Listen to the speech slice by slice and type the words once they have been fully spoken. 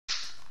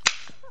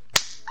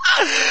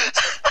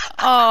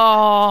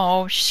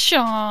Oh,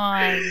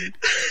 Shine.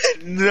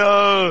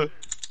 No.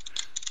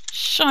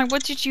 Shine,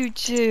 what did you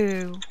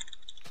do?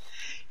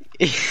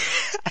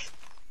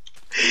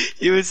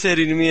 He was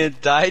hitting me and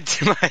died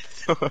to my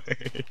thorns.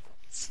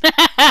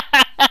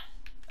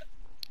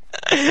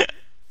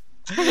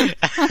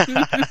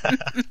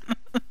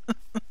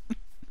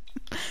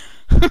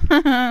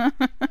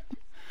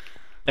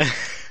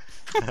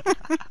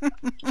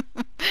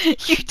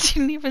 You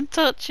didn't even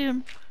touch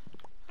him.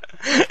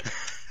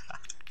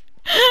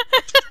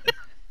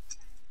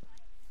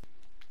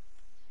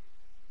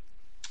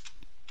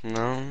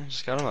 No,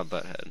 just got him a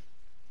butt head.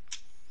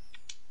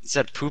 He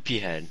said poopy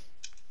head.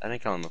 I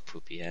didn't call him a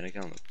poopy head, I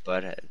call him a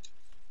butt head.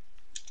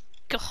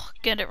 Ugh,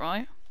 get it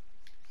right.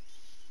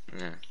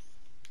 Yeah.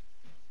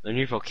 Learn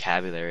your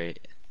vocabulary.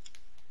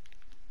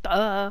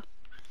 Duh.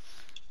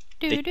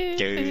 Duh. Duh.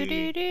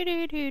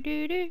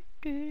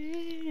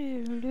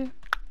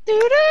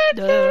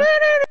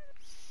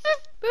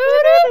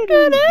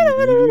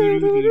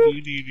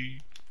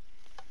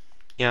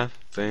 Yeah.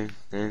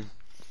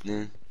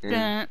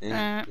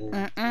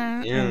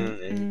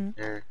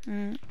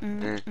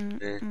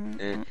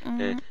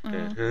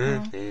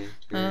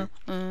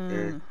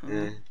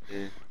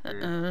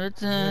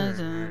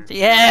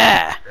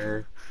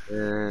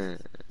 Yeah.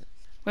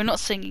 We're not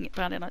singing it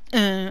bad enough.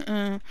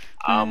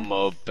 I'm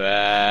a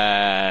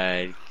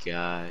bad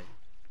guy.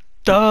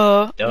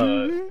 Duh.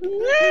 Duh.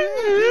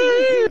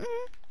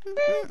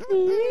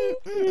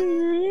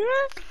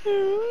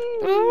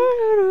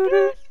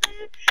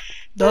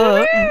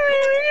 Duh.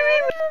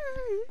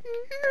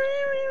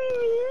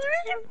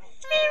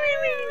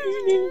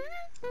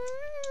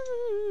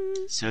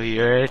 So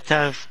you're a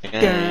tough guy.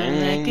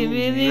 Like a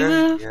really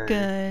rough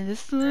guy,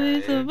 just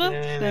always a rough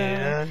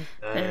guy.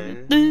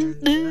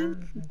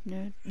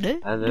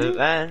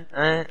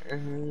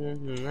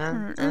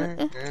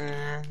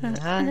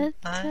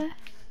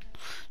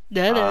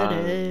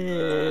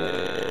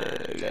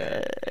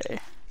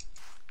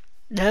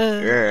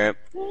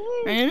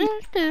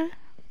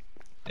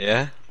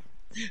 Yeah.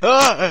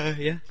 Oh,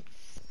 yeah.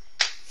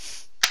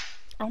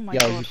 Oh my Yo,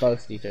 god. you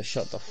both need to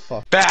shut the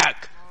fuck.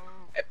 Back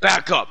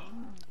up.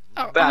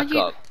 Are Back you...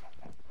 up.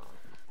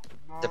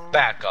 The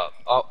back up.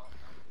 Oh,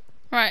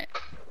 Right.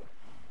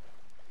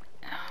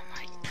 Oh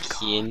my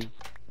god. Ian.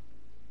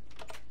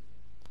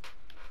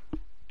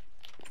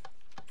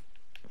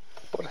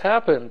 What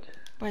happened?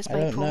 Where's I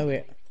don't Maple? know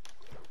it.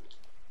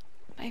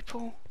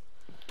 Maple.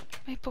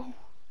 Maple.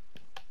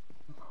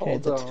 Okay,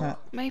 Hold the on.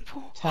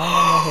 Maple. town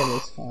on the hill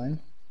is fine.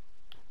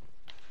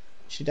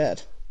 She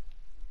dead.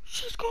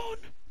 She's gone.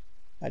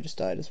 I just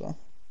died as well.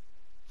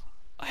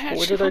 I Where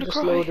actually did I had to just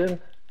cry. load in?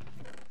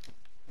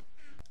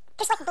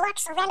 Just like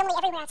blocks randomly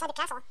everywhere outside the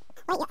castle.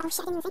 Wait, yeah, oh shit,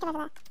 I didn't even think about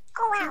that.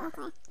 Oh wow.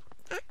 Okay. Huh?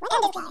 What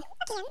ended game?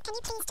 Again, can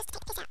you please just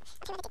take this out? I'm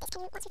trying to get this.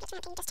 Can you, once we get to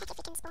that, can you just check if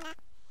we can spawn out?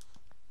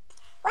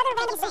 What are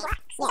random blocks?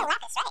 These are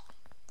lapis, right?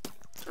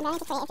 I'm very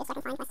creative just so I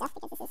can find my stuff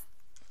because this is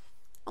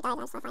the diagram, so I find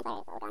where it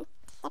rolled on.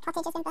 The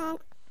cottage isn't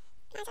burnt. No,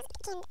 it doesn't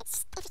begin.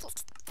 It's everything's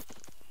just...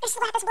 There's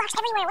lapis blocks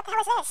everywhere. What the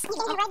hell is this? You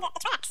can't even read the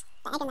tracks.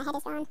 The egg in the head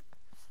is gone.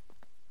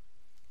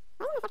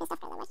 Why am I fucking stuff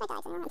for Where's my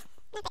dice in the room? No,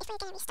 but if we're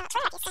gonna restart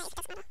track, it's safe. It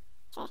doesn't matter.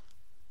 Sure.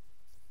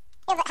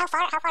 Yeah, but how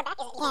far back is it?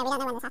 Yeah, we don't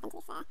know when this happened to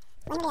be fair.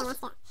 When did we unlock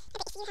it? Yeah,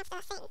 but if you have the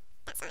thing,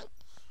 that's fine.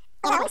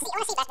 Yeah, I want to see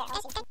back there. Go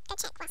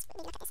check whilst we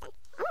look at this one. I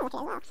want to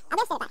look at it as well. I'll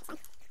go stay back this one.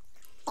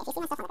 Yeah, if you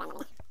see my stuff on the ground, let me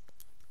know.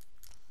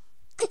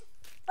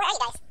 Where are you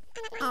guys?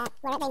 We're at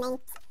the main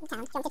town. Do you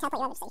want me to teleport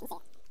you over so you can see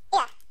it?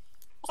 Yeah.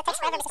 It takes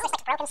forever because there's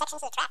like broken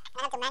sections of the track, and I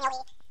have to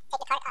manually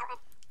take the cart out.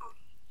 Oh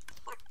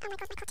my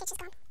god, my cottage is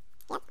gone.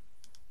 Yep.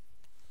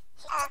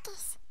 Look at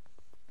this.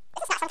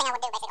 This is not something I would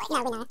do basically. No,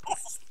 we know.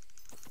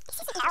 This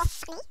isn't at all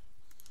funny.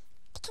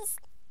 Because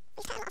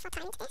we've put a lot of our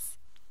time into this.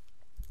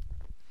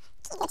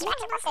 It's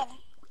busted.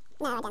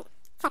 No, I don't.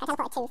 Fuck, I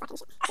teleported two fucking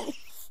shit.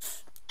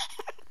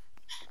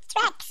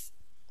 Tracks!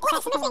 What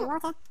is missing?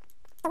 Water. I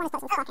want to put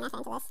some fucking effort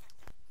into this.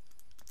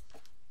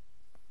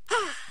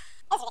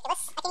 This is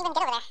ridiculous. I can't even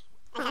get over there.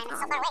 It's so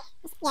far away.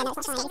 Yeah, no, it's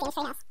not fine. You can use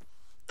treehouse.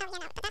 Oh, yeah, no,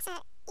 but that's a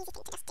easy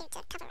thing to just do to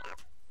cover it up.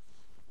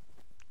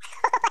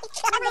 Oh my god!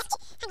 Hang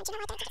on, do you know why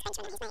I don't think it's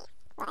Benjamin and his mate?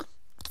 Why?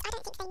 Because I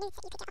don't think they knew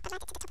that you could get up the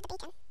ladder to the top of the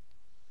beacon.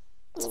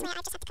 Which is why I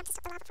just had to come to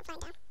stop the lava from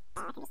flowing down.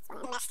 Oh, I can just swim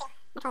in.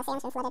 My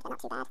Colosseum's been flooded, but not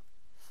too bad.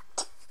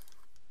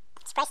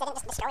 Surprised they didn't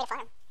just destroy your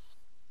farm.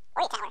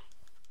 Or your tower.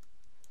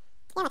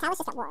 Yeah, my tower's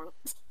just got water on it.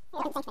 I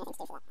didn't think anything to do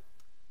for that.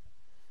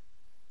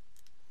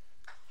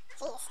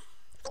 Jeez.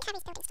 I think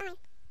Harry's building's fine.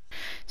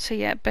 So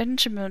yeah,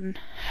 Benjamin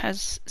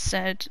has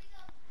said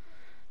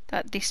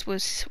that this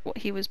was what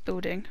he was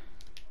building.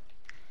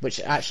 Which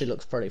actually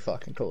looks pretty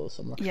fucking cool.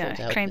 So I'm looking forward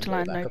to Yeah, helping claim him to build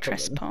land, back no up on them.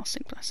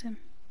 trespassing, bless him.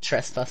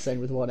 Trespassing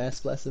with one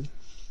S, bless him.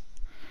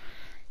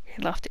 He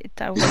laughed it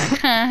down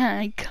like,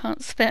 I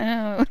can't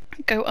spell.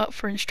 Go up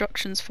for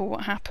instructions for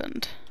what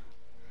happened.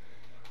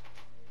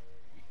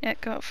 Yeah,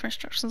 go up for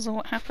instructions on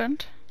what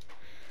happened.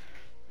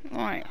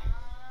 Right.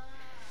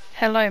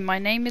 Hello, my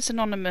name is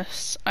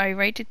Anonymous. I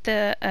raided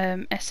the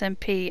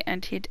SMP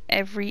and hid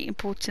every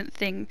important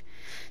thing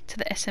to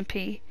the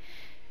SMP.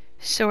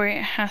 Sorry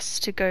it has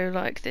to go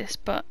like this,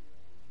 but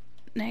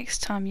next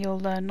time you'll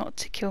learn not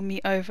to kill me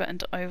over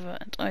and over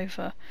and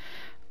over.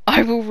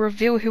 I will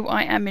reveal who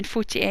I am in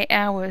 48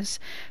 hours.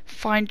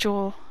 Find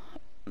your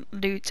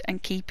loot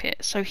and keep it.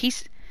 So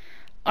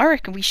I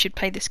reckon we should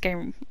play this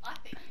game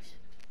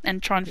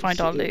and try and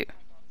find our loot.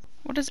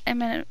 What does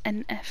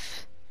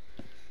MNF?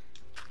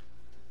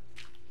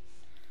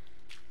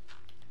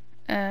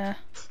 I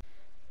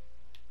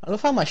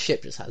love how my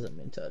ship just hasn't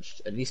been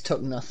touched. At least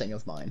took nothing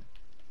of mine.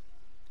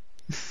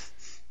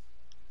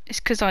 It's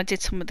because I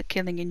did some of the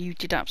killing and you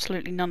did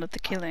absolutely none of the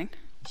killing.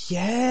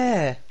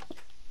 Yeah.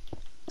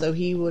 So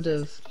he would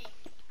have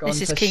gone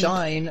This is to King.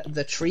 shine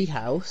the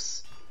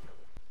treehouse.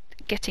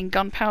 Getting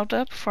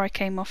gunpowder before I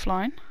came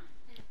offline.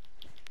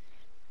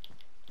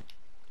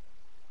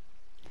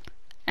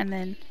 And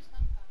then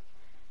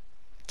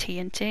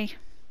TNT.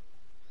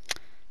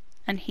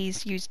 And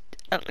he's used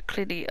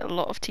clearly a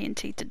lot of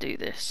TNT to do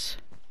this.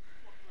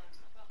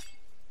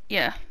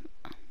 Yeah.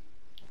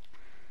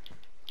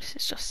 This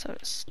is just so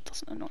it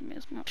doesn't annoy me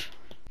as much.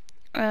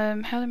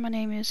 Hello, my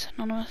name is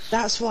Anonymous.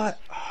 That's why.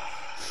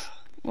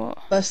 What?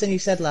 First thing you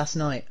said last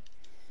night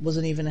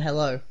wasn't even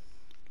hello.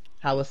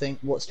 How are things?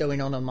 What's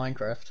going on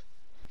Minecraft?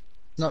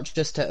 Not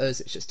just to us,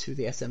 it's just to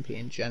the SMP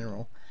in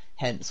general.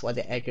 Hence why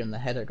the egg and the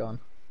head are gone.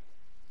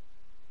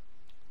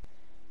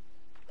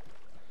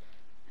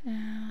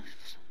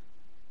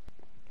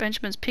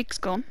 Benjamin's pig's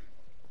gone.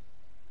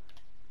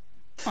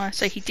 Oh,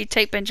 so he did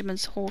take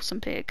Benjamin's horse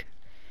and pig.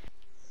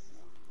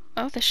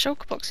 Oh, there's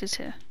shulker boxes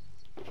here.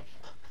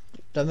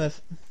 Don't know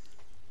if...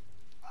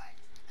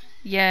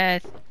 Yeah,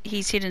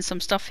 he's hidden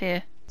some stuff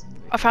here.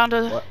 I found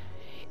a... What?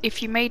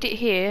 If you made it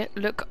here,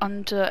 look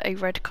under a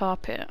red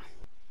carpet.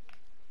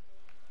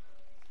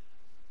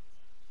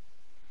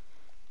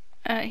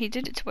 He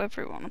did it to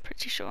everyone, I'm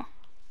pretty sure.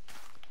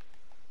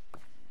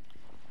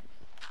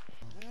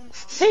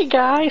 Hey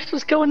guys,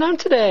 what's going on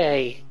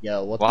today?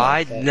 Yo, what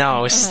Why? the fuck?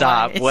 No,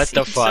 stop. Why What is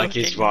the he fuck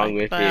is talking wrong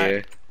like with that?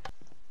 you?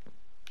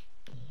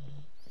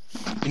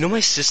 You know my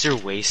sister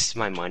wastes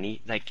my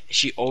money? Like,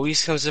 she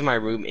always comes to my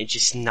room and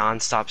just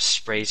non-stop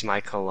sprays my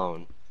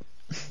cologne.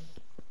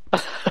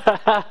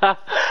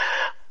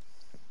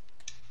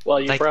 Well,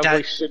 you Like probably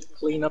that- should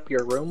clean up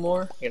your room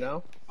more, you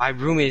know? My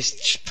room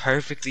is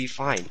perfectly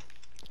fine.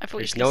 I thought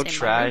There's you were no gonna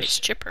say my room trash. is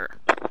chipper.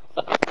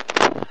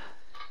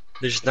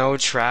 There's no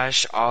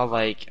trash, all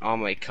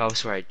my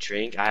cups where I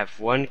drink. I have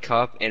one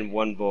cup and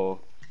one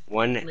bowl.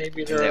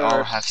 Maybe and there they all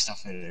are- have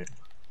stuff in it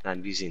that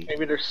I'm using.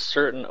 Maybe there's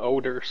certain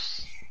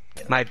odors.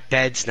 My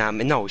bed's not.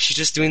 No, she's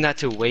just doing that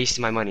to waste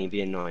my money and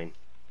be annoying.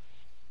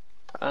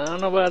 I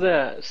don't know about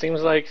that. It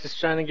seems like she's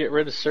trying to get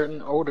rid of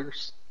certain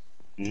odors.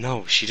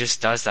 No, she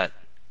just does that.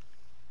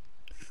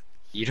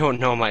 You don't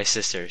know my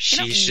sister. She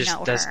don't just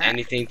know does her.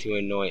 anything to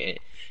annoy it.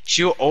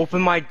 She'll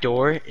open my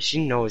door.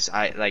 She knows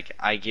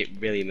I get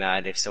really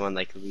mad if someone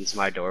like leaves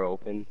my door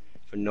open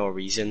for no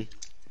reason.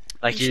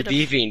 Like You you're should've-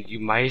 leaving, you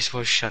might as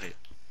well shut it.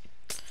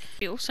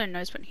 He also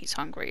knows when he's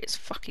hungry, it's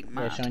fucking Yeah,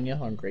 mad. Sean, you're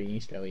hungry, you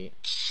need to go eat.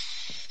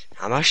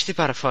 I'm actually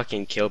about to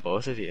fucking kill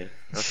both of you.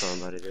 That's what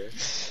I'm about to do.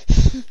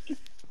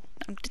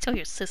 I'm gonna tell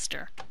your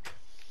sister.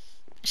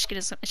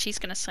 She's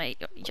gonna say,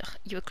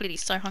 you were clearly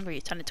so hungry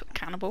you turned into a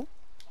cannibal.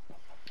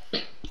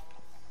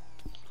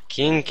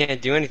 King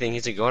can't do anything.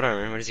 He's a gold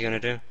armor. What is he gonna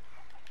do?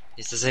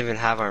 He doesn't even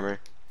have armor.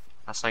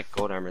 That's like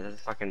gold armor.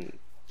 That's fucking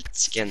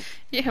skin.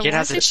 Yeah, Kid why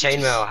has a did you just-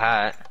 chainmail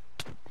hat.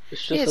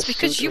 It's just Yeah, it's a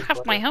because suit you of have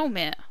my whatever.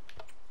 helmet.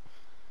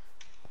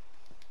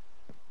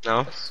 No.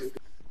 A suit.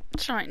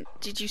 That's right.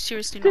 Did you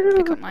seriously not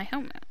pick up my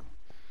helmet?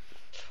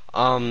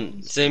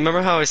 So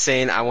remember how I was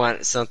saying I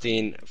want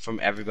something from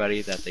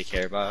everybody that they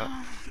care about?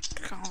 Oh,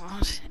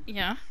 God.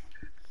 Yeah.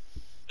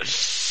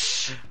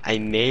 I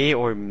may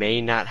or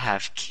may not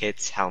have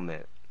Kit's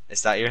helmet.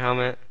 Is that your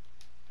helmet?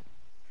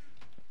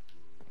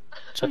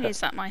 Johnny, is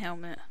that my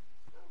helmet?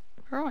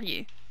 Where are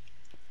you?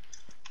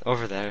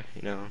 Over there,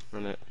 you know,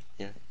 helmet.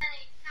 Yeah.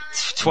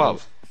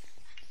 12.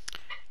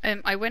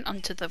 I went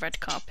onto the red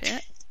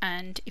carpet,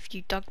 and if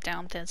you dug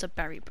down, there's a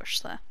berry bush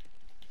there.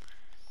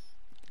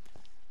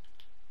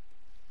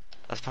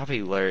 That's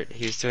probably Lurt.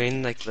 He was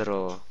doing like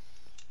little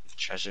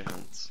treasure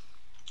hunts.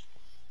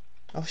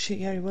 Oh shit,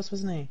 yeah, he was,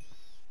 wasn't he?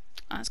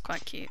 That's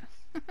quite cute.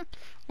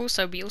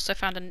 Also, we also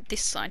found on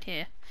this side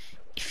here.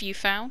 If you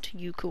found,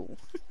 you cool.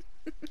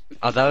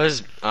 Oh, that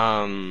was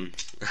that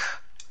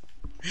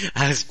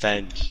was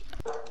Bench.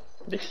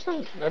 These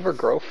don't never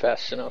grow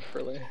fast enough,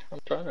 really. I'm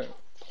trying to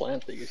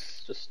plant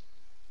these, just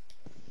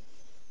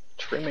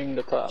trimming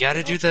the top. You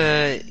gotta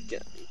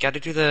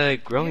do the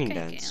growing Okay,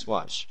 dance. Cam.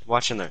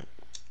 Watch and learn.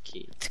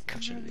 Key.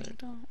 Watch and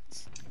learn.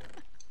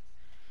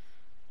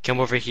 Come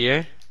over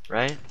here,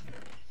 right?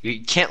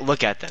 You can't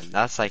look at them.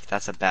 That's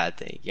a bad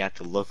thing. You have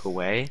to look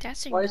away.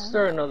 That's Why is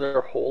there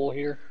another hole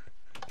here?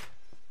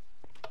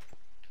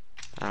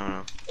 I don't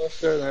know. Why is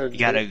there another You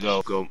gotta ditch?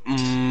 go.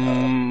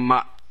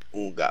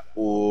 Ooga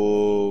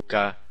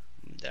ooga.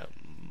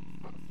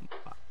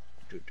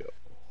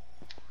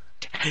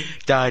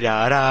 Da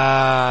da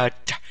da,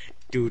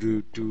 do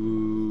do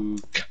do,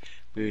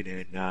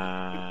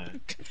 banana,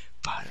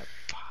 ba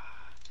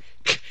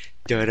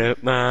da da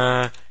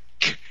ma,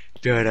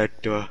 da da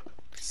da,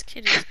 This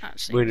kid is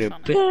actually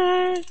funny.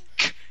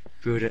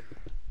 Buddha,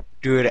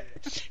 Buddha,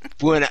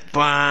 Buddha,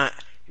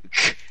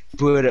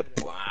 Buddha,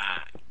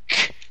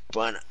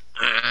 Buddha,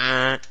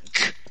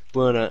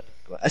 Buddha.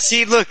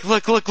 See, look, it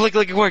worked, look,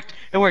 keen, it worked.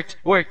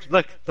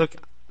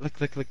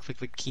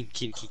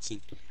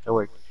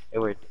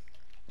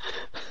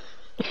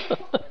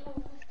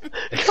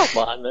 Come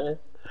on, man.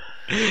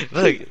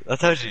 Look, I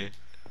told you.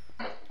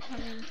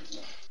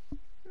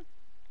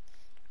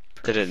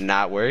 Did it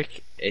not work?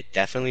 It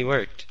definitely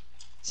worked.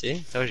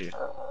 See, told you.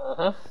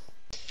 Uh-huh.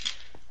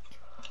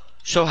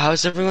 So,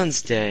 how's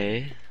everyone's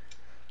day?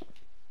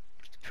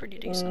 Pretty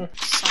decent.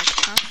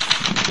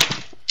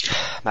 Psychopath.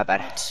 My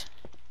bad.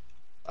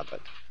 What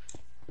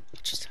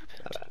just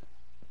happened?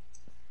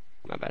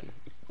 My bad.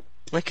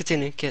 Like,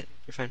 continue, Kit.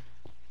 You're fine.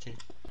 Continue.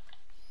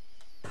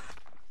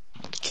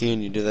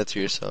 Can you do that to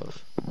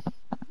yourself?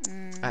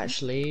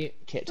 Actually,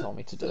 Kit told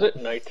me to do Is it.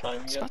 it nighttime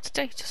I was yet? about to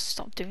say, just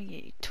stop doing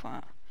it, you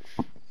twat.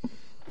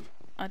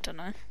 I don't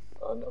know.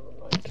 Oh, never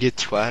mind. You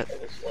twat. I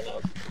just went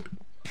out.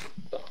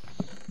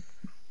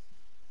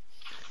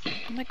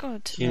 Oh my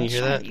god. Can you hear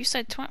Sean, that? You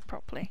said twat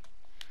properly.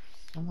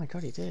 Oh my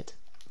god, he did.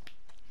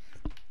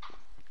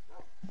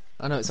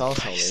 I know it's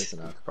arsehole, isn't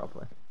it?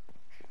 Properly.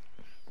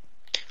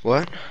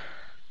 What?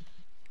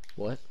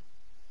 What?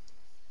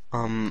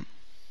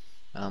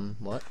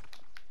 What?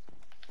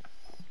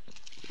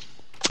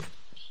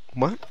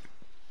 What?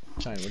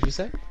 Shane, what'd you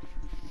say?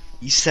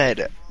 You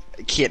said,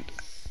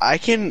 I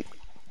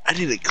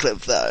need to clip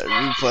that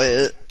and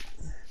replay it.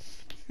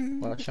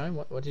 Well, Shane,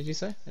 what did you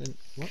say? I didn't,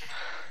 what?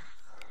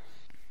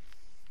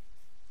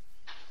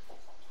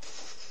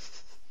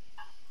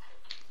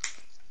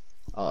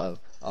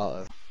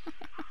 Uh-oh.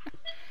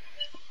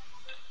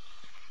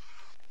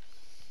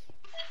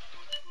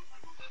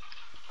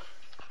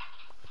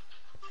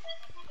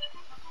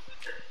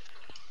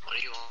 What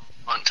do you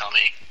want,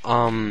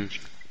 Tommy?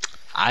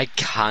 I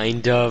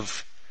kind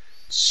of,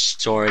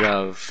 sort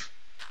of,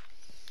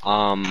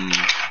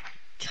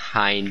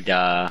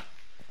 kinda,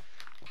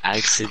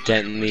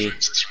 accidentally,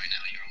 This right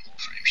now, you're on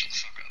Warframe, shut the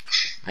fuck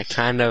up. I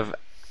kind of,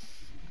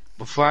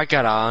 before I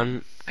got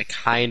on, I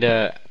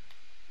kinda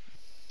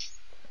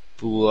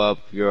blew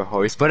up your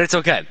horse, but it's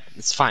okay.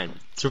 It's fine.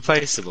 It's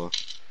replaceable.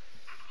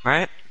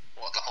 Right?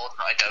 What, the horse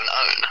that I don't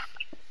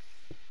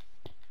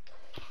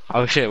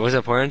own? Oh shit, was it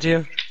important to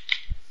you?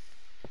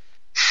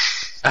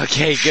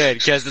 Okay, good,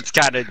 because it's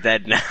kinda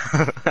dead now. I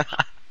can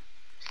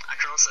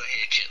also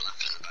hear Kit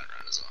laughing in the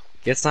background as well.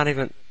 It's not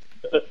even...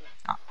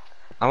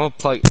 I'm gonna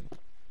plug...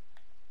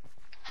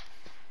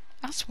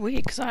 That's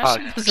weird, because I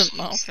actually wasn't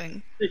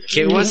laughing.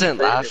 Kit wasn't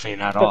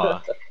laughing at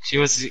all. She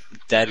was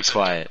dead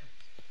quiet.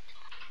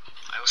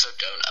 I also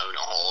don't own a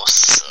horse,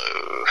 so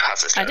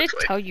how's this I going did for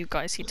you? tell you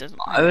guys he doesn't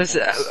I own was...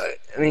 horse.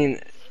 I mean...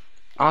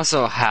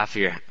 Also half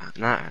your...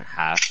 Not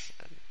half.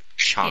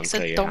 Chunk It's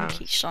of a your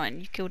donkey, house.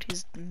 Shine. You killed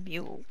his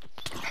mule.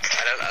 I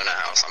don't own a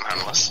house, I'm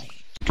homeless.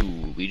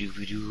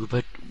 Do-be-do-be-do,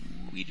 but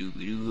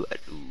do-be-do-be-do,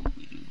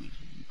 do-be-do-be-do,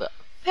 but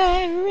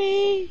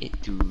Harry.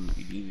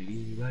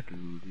 Do-be-do-be-do, but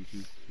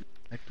do-be-do,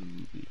 but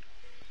do-be.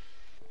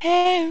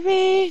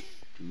 Harry.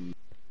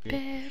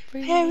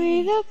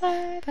 Harry the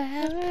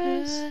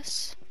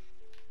Platypus.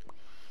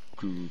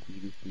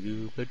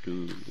 Do-be-do-be-do, but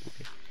do-be.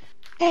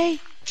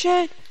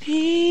 Agent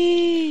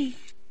P.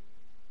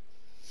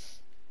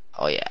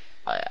 Oh yeah.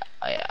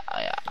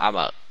 I'm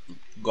a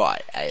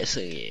god at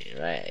singing,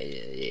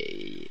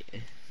 right?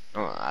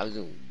 Oh, I was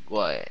a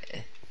god.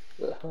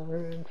 The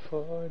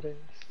 104 days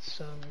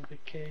summer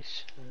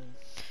vacation.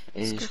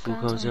 And School school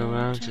comes comes around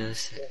around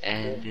just just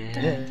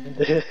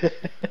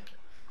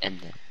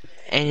and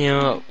you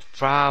know,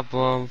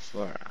 problem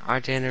for our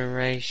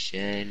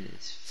generation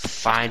is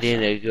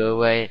finding a good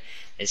way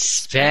to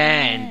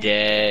spend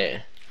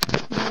it.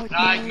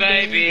 Like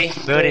maybe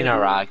building a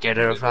rocket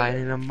or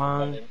fighting a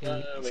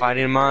monkey,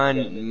 fighting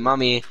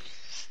mummy,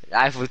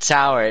 Eiffel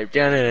Tower,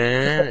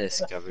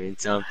 discovering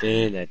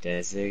something that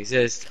doesn't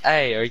exist.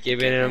 Hey, or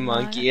giving a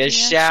monkey a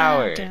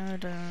shower.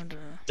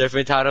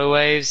 Different tidal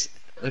waves,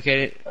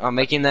 making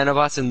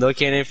nanobots and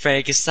locating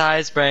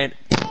Frankenstein's brain.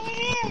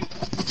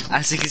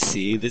 As you can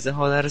see, there's a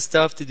whole lot of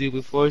stuff to do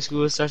before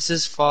school starts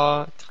this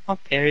fall. Come on,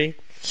 Perry.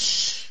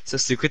 So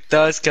stick with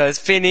us, cause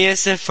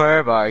Phineas and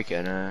Ferb are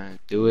gonna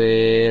do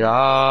it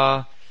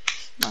all.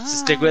 So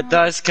stick with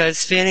us,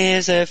 cause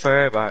Phineas and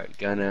Ferb are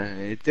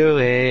gonna do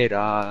it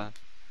all.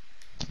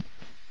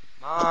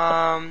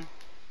 Mom,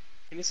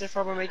 Phineas and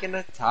Ferb are making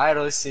a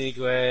title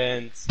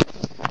sequence.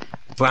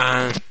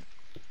 Bang.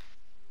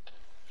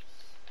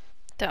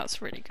 That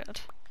was really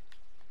good.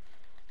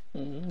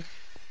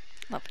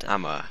 Loved it.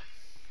 I'm a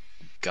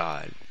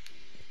god.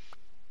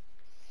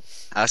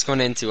 I was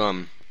going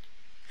into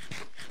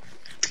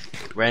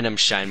random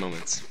Shine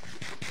moments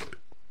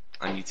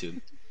on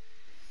YouTube.